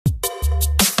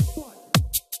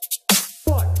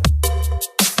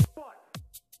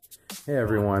Hey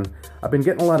everyone, I've been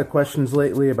getting a lot of questions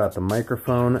lately about the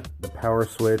microphone, the power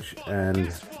switch,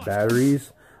 and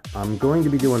batteries. I'm going to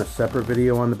be doing a separate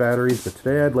video on the batteries, but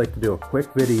today I'd like to do a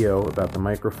quick video about the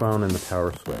microphone and the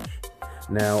power switch.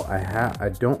 Now, I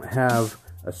don't have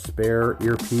a spare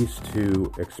earpiece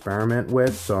to experiment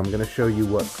with, so I'm going to show you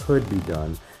what could be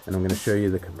done, and I'm going to show you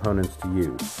the components to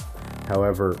use.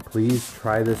 However, please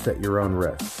try this at your own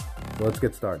risk. So let's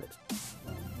get started.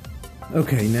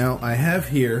 Okay, now I have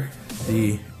here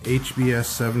the HBS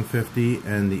 750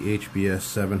 and the HBS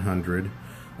 700.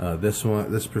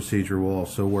 This procedure will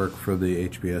also work for the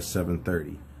HBS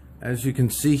 730. As you can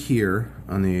see here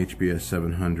on the HBS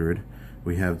 700,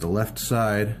 we have the left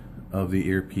side of the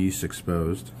earpiece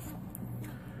exposed.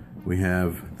 We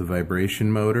have the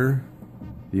vibration motor,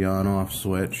 the on-off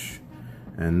switch,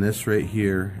 and this right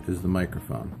here is the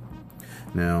microphone.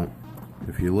 Now,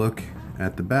 if you look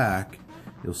at the back,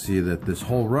 you'll see that this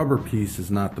whole rubber piece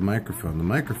is not the microphone. The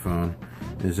microphone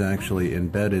is actually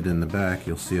embedded in the back.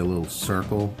 You'll see a little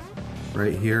circle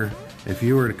right here. If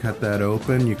you were to cut that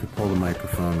open, you could pull the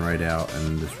microphone right out,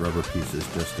 and this rubber piece is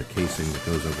just a casing that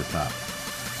goes over top.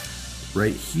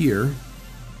 Right here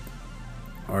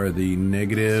are the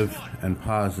negative and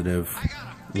positive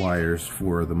wires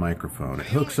for the microphone. It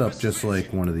hooks up just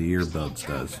like one of the earbuds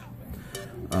does.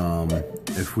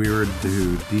 If we were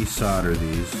to desolder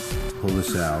these, pull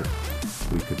this out,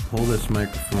 we could pull this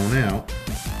microphone out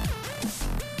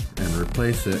and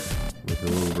replace it with a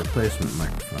little replacement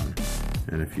microphone.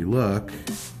 And if you look,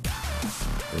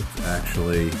 it's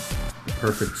actually the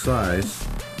perfect size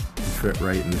to fit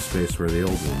right in the space where the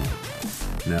old one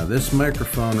went. Now this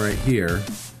microphone right here,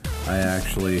 I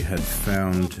actually had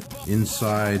found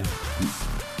inside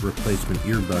replacement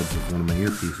earbuds of one of my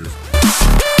earpieces.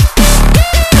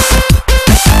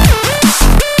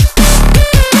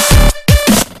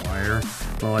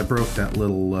 Well, I broke that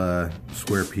little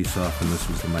square piece off, and this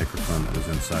was the microphone that was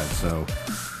inside. So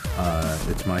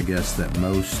it's my guess that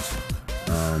most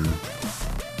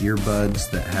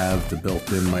earbuds that have the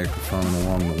built-in microphone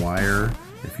along the wire,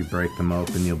 if you break them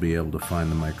open, you'll be able to find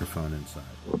the microphone inside.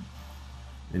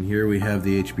 And here we have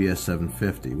the HBS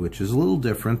 750, which is a little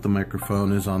different. The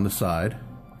microphone is on the side,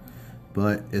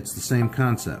 but it's the same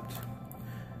concept.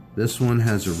 This one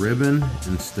has a ribbon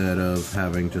instead of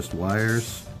having just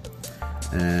wires.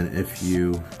 And if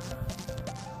you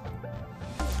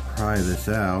pry this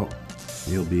out,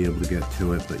 you'll be able to get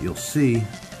to it, but you'll see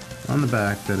on the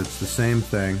back that it's the same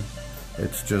thing.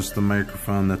 It's just the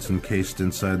microphone that's encased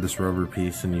inside this rubber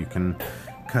piece, and you can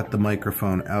cut the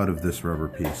microphone out of this rubber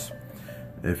piece.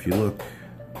 If you look,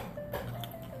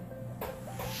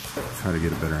 try to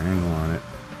get a better angle on it.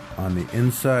 On the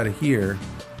inside of here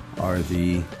are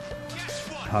the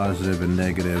positive and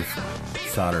negative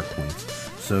solder points.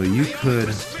 So you could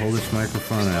pull this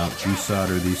microphone out,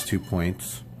 desolder these 2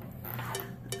 points,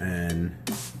 and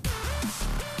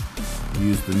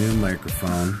use the new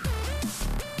microphone.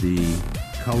 The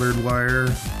colored wire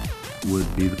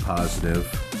would be the positive.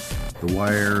 The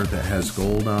wire that has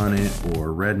gold on it,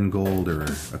 or red and gold, or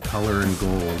a color in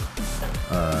gold,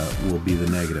 will be the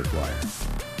negative wire.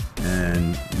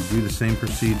 And you do the same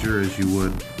procedure as you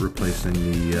would replacing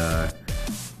the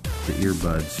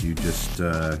earbuds. You just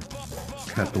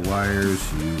cut the wires,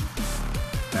 you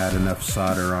add enough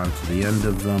solder onto the end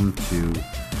of them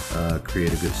to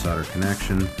create a good solder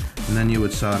connection, and then you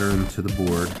would solder them to the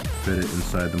board, fit it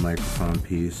inside the microphone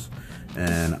piece,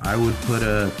 and I would put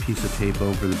a piece of tape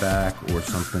over the back or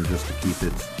something just to keep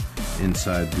it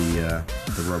inside the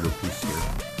rubber piece here.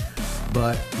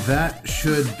 But that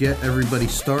should get everybody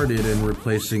started in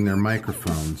replacing their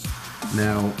microphones.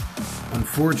 Now,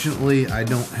 unfortunately, I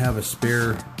don't have a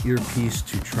spare earpiece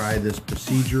to try this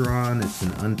procedure on. It's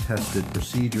an untested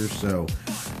procedure, so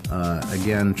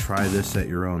again, try this at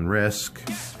your own risk,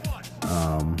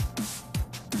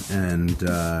 and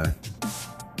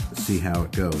see how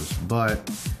it goes. But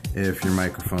if your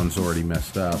microphone's already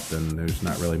messed up, then there's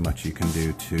not really much you can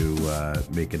do to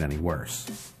make it any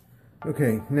worse.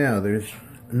 Okay, now there's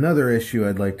another issue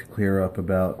I'd like to clear up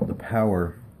about the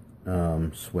power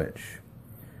switch.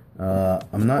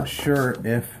 I'm not sure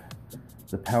if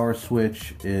the power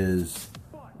switch is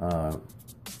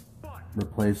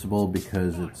replaceable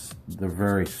because they're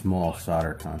very small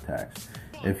solder contacts.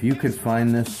 If you could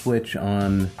find this switch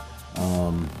on,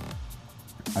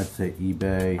 I'd say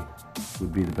eBay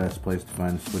would be the best place to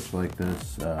find a switch like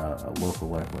this. A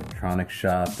local electronics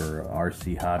shop or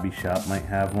RC hobby shop might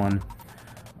have one.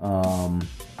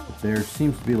 There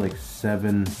seems to be like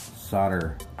 7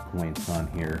 solder points on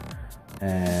here,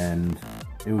 and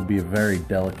it would be a very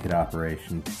delicate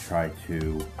operation to try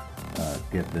to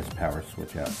get this power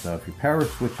switch out. So if your power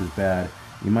switch is bad,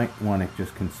 you might want to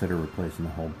just consider replacing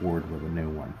the whole board with a new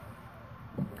one.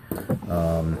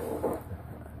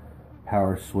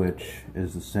 Power switch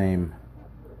is the same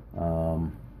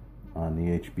on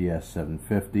the HBS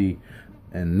 750,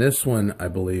 and this one I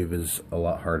believe is a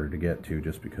lot harder to get to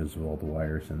just because of all the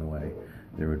wires in the way.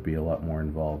 There would be a lot more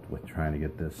involved with trying to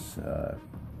get this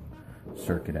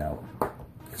circuit out.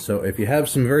 So if you have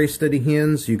some very steady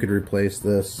hands, you could replace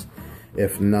this.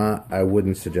 If not, I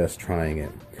wouldn't suggest trying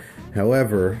it.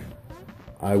 However,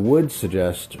 I would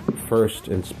suggest first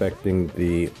inspecting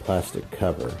the plastic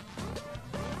cover.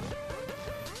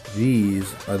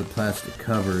 These are the plastic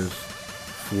covers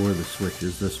for the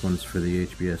switches. This one's for the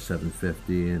HBS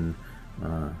 750, and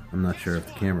I'm not sure if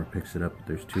the camera picks it up, but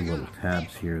there's two little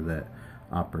tabs here that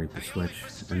operate the switch.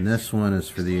 And this one is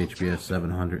for the HBS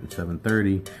 700 and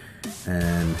 730,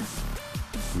 and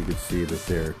you can see that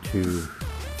there are two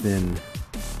thin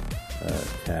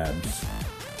tabs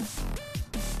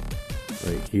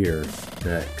right here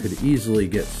that could easily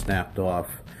get snapped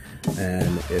off.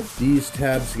 And if these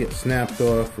tabs get snapped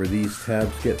off or these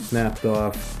tabs get snapped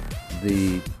off,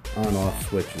 the on-off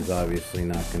switch is obviously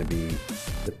not going to be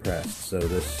depressed, so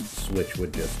this switch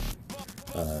would just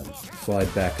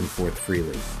slide back and forth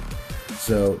freely.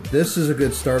 So this is a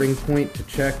good starting point to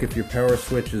check if your power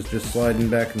switch is just sliding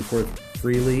back and forth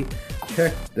freely.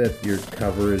 Check that your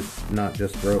cover is not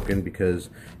just broken, because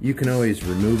you can always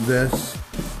remove this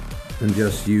and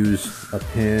just use a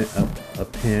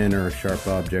pin or a sharp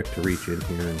object to reach in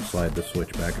here and slide the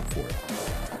switch back and forth.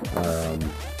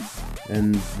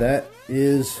 And that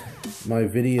is my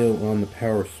video on the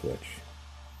power switch.